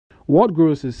What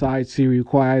grows society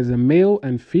requires a male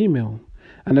and female,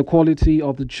 and the quality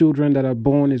of the children that are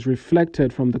born is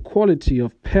reflected from the quality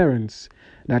of parents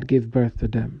that give birth to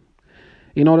them.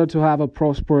 In order to have a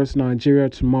prosperous Nigeria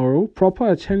tomorrow, proper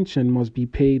attention must be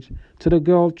paid to the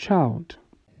girl child.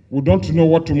 We don't know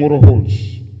what tomorrow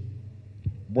holds,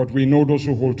 but we know those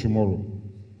who hold tomorrow.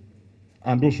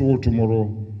 And those who hold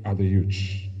tomorrow are the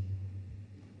youths.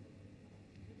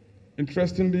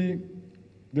 Interestingly,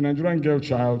 the Nigerian girl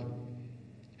child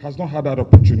has not had that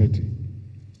opportunity.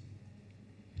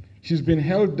 She's been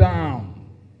held down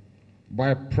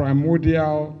by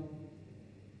primordial,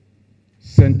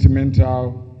 sentimental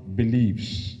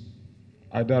beliefs,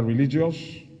 either religious,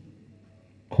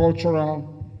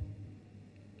 cultural,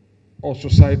 or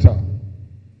societal,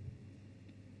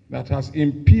 that has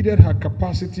impeded her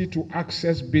capacity to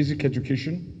access basic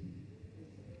education,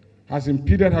 has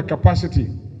impeded her capacity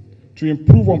to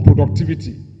improve on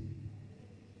productivity,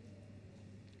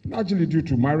 largely due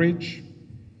to marriage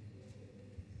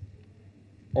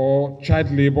or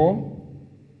child labor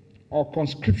or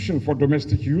conscription for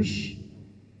domestic use,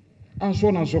 and so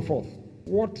on and so forth.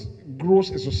 What grows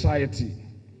a society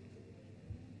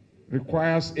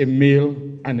requires a male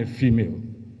and a female.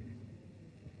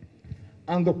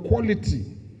 And the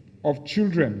quality of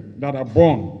children that are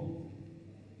born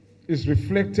is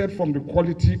reflected from the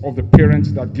quality of the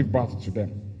parents that give birth to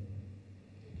them.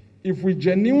 If we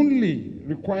genuinely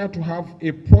require to have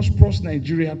a prosperous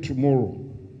Nigeria tomorrow,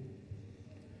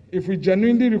 if we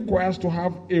genuinely require to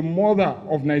have a mother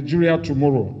of Nigeria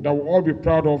tomorrow that we'll all be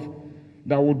proud of,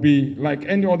 that would be like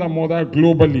any other mother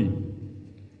globally,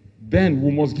 then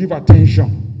we must give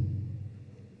attention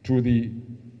to the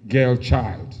girl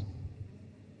child.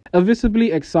 A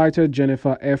visibly excited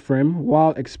Jennifer Ephraim,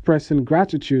 while expressing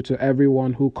gratitude to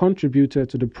everyone who contributed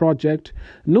to the project,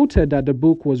 noted that the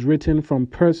book was written from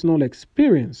personal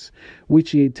experience,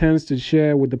 which he intends to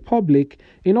share with the public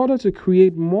in order to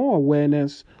create more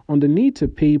awareness on the need to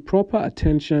pay proper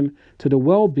attention to the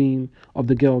well-being of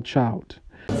the girl child.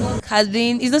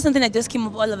 It's not something that just came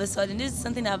up all of a sudden. This is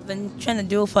something I've been trying to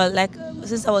do for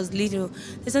since I was little.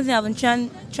 It's something I've been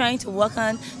trying to work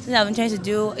on, something I've been trying to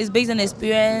do. It's based on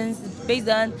experience, it's based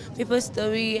on people's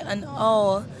story and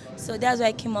all. So that's why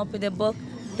I came up with the book.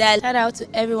 Shout out to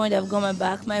everyone that have got my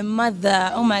back. My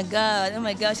mother, oh my God.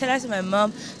 Shout out to my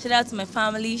mom, shout out to my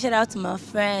family, shout out to my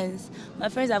friends. My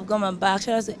friends have got my back.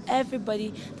 Shout out to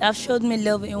everybody that have showed me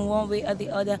love in one way or the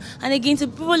other. And again, to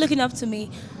people looking up to me,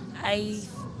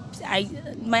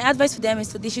 my advice for them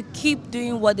is they should keep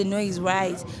doing what they know is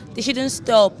right. They shouldn't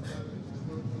stop.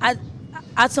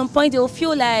 At some point, they'll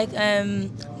feel like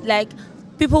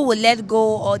people will let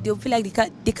go, or they'll feel like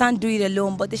they can't do it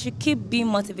alone. But they should keep being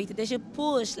motivated. They should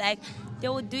push. Like they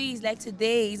will do it. Like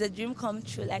today is a dream come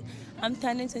true. Like I'm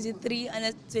turning 23 and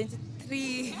at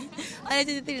 23,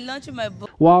 launching my book.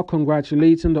 While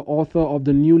congratulating the author of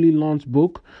the newly launched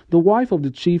book, the wife of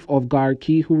the chief of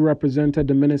Garki, who represented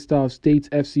the Minister of State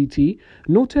FCT,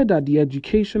 noted that the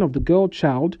education of the girl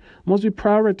child must be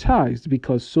prioritized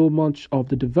because so much of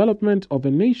the development of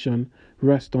a nation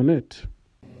rests on it.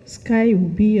 Sky will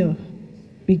be your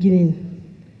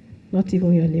beginning, not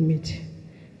even your limit,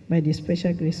 by the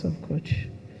special grace of God.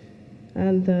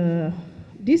 And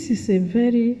this is a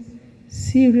very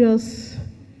serious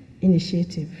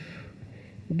initiative,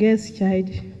 girls' child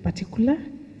particular,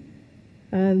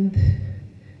 and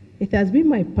it has been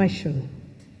my passion.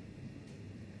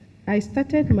 I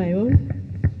started my own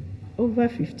over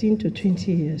 15 to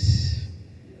 20 years.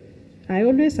 I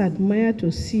always admire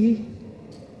to see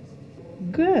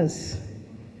girls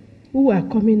who are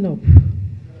coming up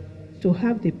to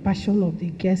have the passion of the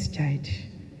girl's child.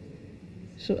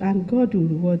 So, and God will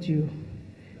reward you.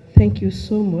 Thank you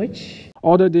so much.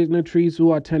 Other dignitaries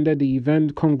who attended the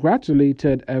event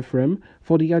congratulated Ephraim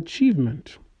for the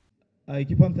achievement. I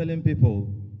keep on telling people,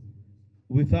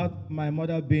 without my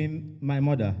mother being my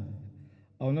mother,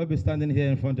 I will not be standing here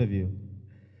in front of you.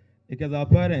 Because our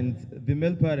parents, the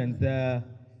male parents, they're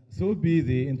so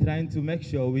busy in trying to make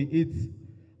sure we eat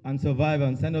and survive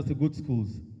and send us to good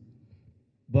schools.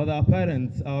 But our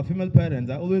parents, our female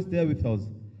parents, are always there with us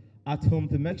at home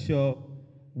to make sure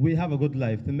we have a good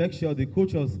life, to make sure they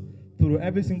coach us through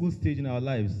every single stage in our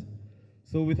lives.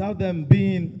 So without them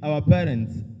being our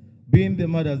parents, being the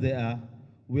mothers they are,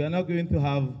 we are not going to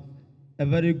have a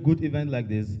very good event like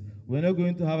this. We're not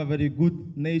going to have a very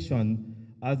good nation,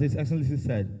 as His Excellency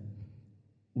said.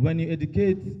 When you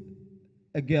educate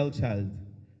a girl child,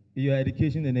 you are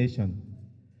educating the nation.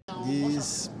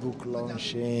 This book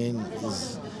launching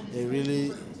is a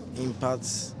really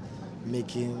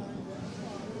impact-making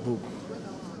book.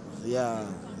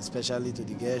 Yeah, especially to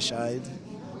the girl child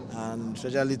and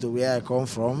especially to where I come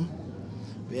from,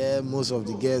 where most of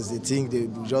the girls, they think they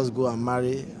will just go and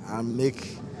marry and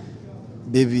make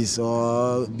babies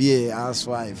or be a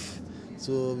housewife.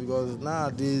 So because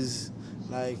nowadays,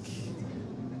 like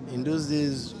in those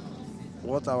days,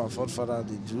 what our forefathers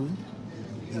they do,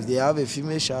 if they have a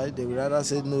female child, they would rather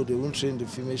say no, they won't train the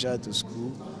female child to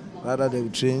school, rather they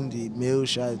will train the male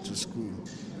child to school.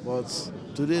 But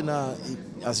today now,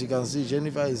 as you can see,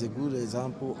 Jennifer is a good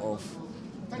example of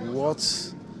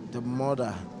what the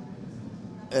mother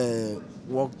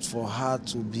worked for her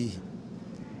to be.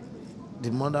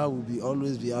 The mother will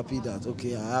always be happy that,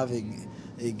 okay, I have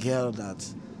a girl that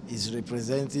is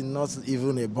representing not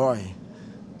even a boy,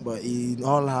 but in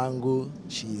all angle,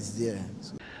 she is there.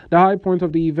 So. The high point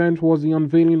of the event was the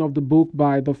unveiling of the book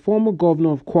by the former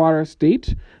governor of Kwara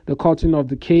State, the cutting of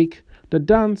the cake, the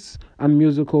dance and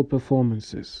musical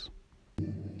performances.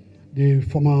 The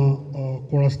former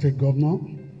Kwara State governor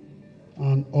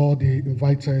and all the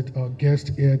invited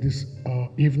guests here this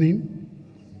evening,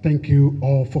 thank you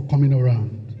all for coming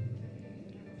around.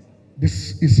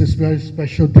 This is a very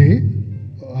special day.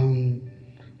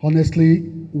 Honestly,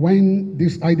 when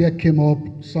this idea came up,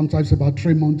 sometimes about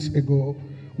 3 months ago,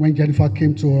 when Jennifer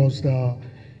came to us,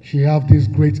 she had this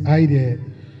great idea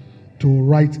to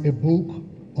write a book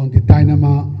on the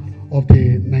dynamo of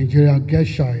the Nigerian girl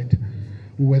child.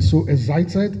 We were so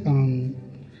excited, and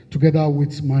together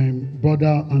with my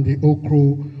brother and the whole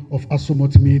crew of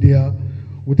Multimedia,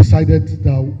 we decided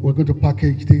that we're going to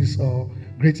package this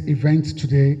great event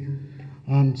today.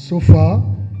 And so far,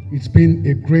 it's been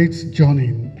a great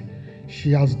journey.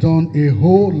 She has done a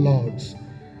whole lot.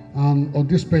 And on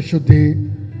this special day,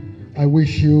 I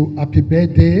wish you happy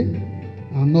birthday.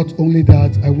 And not only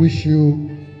that, I wish you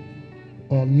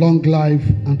a long life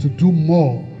and to do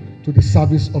more to the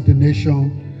service of the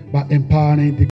nation by empowering the